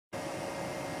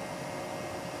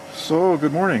So,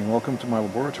 good morning. Welcome to my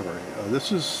laboratory.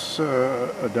 This is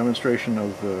a demonstration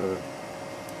of a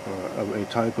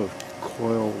type of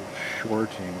coil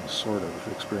shorting sort of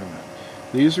experiment.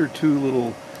 These are two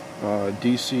little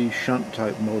DC shunt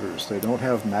type motors. They don't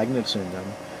have magnets in them.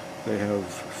 They have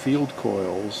field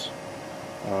coils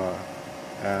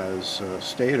as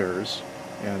stators,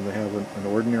 and they have an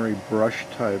ordinary brush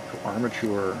type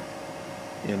armature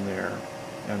in there.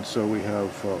 And so we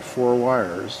have 4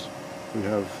 wires. We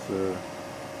have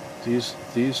these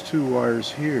 2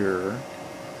 wires here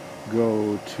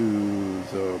go to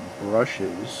the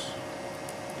brushes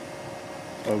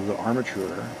of the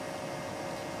armature,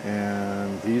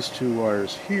 and these 2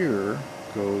 wires here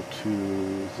go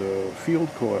to the field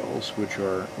coils, which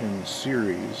are in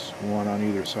series, one on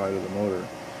either side of the motor.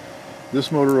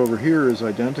 This motor over here is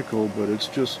identical, but its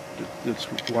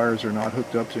wires are not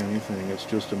hooked up to anything. It's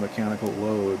just a mechanical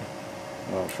load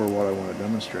for what I want to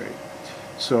demonstrate.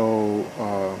 So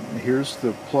here's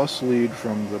the plus lead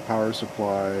from the power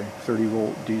supply, 30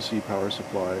 volt DC power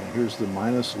supply, and here's the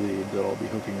minus lead that I'll be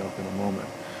hooking up in a moment.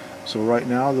 So right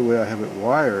now the way I have it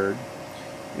wired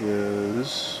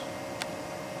is,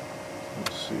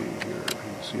 let's see here, you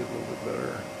can see it a little bit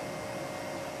better.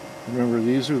 Remember,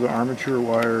 these are the armature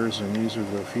wires and these are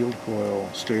the field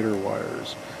coil stator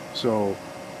wires. So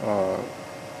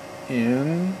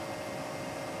in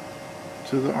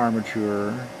to the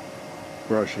armature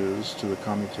brushes, to the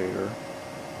commutator,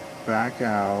 back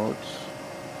out,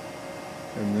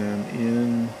 and then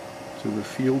in to the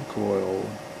field coil,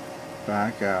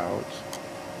 back out,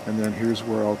 and then here's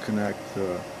where I'll connect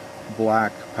the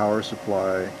black power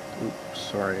supply,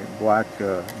 black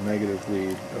negative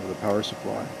lead of the power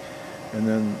supply. And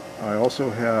then I also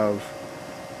have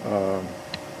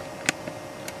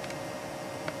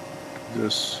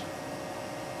this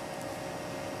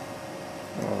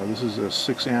is a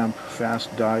 6 amp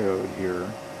fast diode here,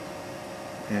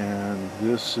 and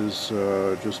this is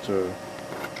just a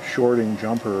shorting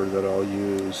jumper that I'll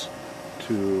use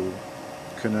to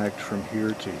connect from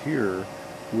here to here,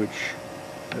 which,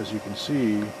 as you can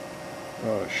see,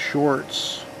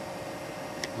 shorts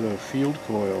the field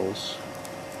coils.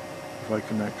 If I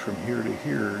connect from here to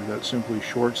here, that simply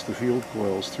shorts the field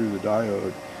coils through the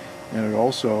diode, and it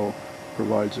also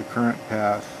provides a current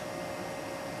path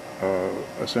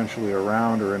essentially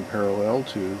around or in parallel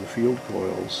to the field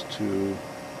coils to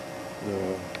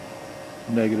the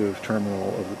negative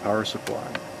terminal of the power supply.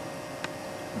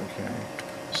 Okay,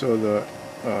 so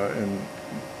in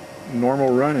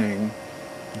normal running,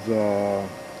 the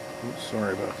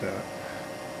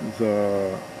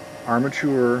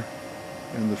armature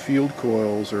and the field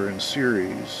coils are in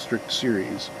series, strict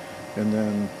series, and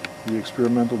then the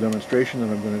experimental demonstration that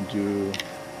I'm going to do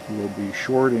will be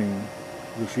shorting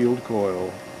the field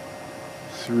coil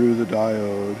through the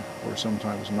diode, or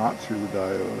sometimes not through the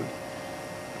diode,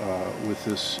 with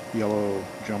this yellow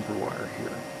jumper wire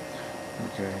here.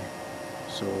 Okay,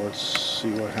 so let's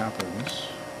see what happens.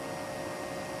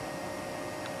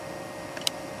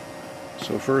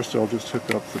 So first I'll just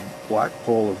hook up the black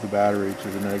pole of the battery to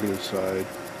the negative side,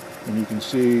 and you can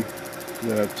see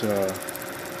that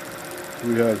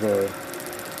we have a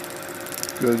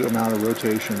good amount of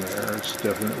rotation there. It's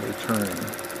definitely turning.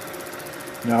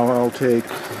 Now I'll take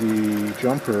the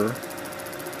jumper,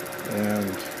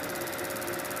 and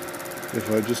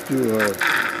if I just do a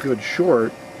good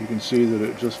short, you can see that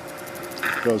it just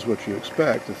does what you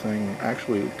expect. The thing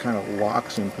actually kind of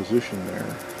locks in position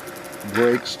there,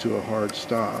 breaks to a hard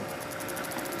stop,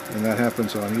 and that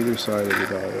happens on either side of the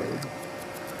diode.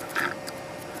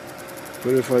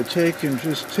 But if I take and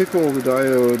just tickle the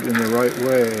diode in the right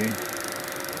way,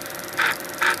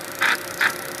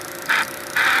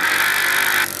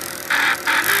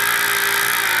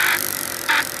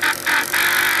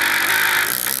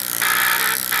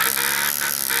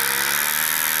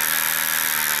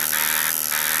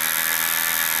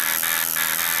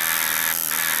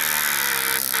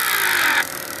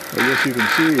 I guess you can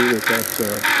see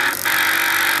that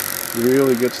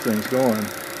really gets things going.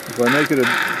 If I make it a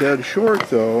dead short,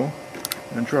 though,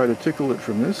 and try to tickle it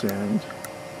from this end,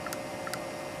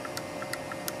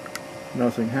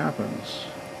 nothing happens.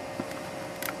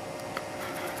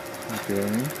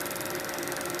 Okay.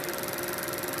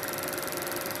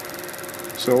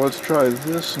 So let's try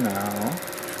this now.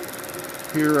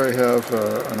 Here I have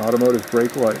an automotive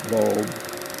brake light bulb.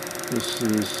 This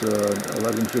is an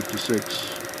 1156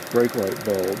 brake light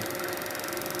bulb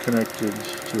connected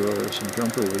to some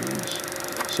jumper leads.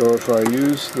 So if I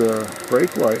use the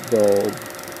brake light bulb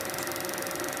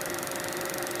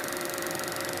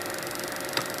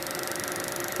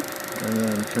and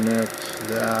then connect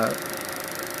that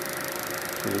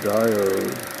to the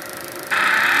diode.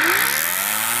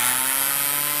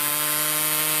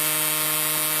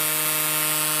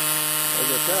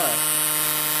 Look at that.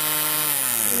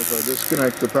 And if I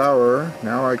disconnect the power,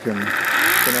 now I can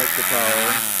connect the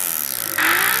power.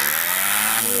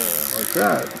 Yeah, like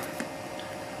that.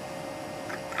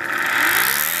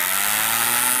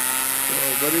 So,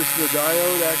 but is the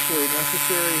diode actually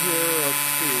necessary here? Let's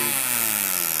see.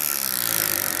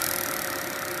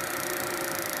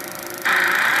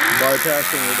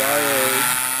 Bypassing the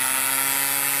diode.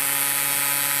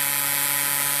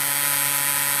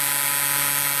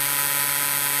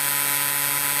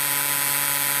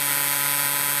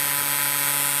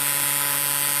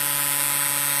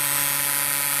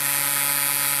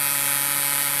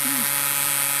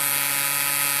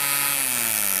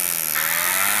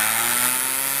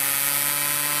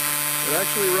 It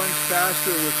actually runs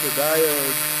faster with the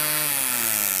diode.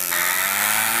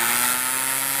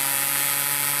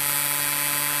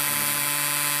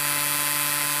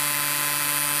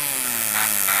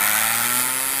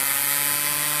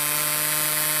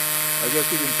 I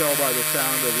guess you can tell by the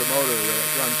sound of the motor that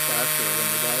it runs faster when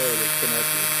the diode is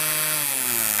connected.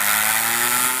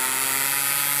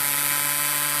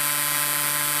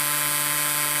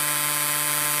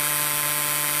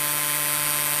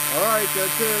 Alright,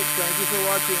 that's it. Thank you for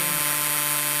watching.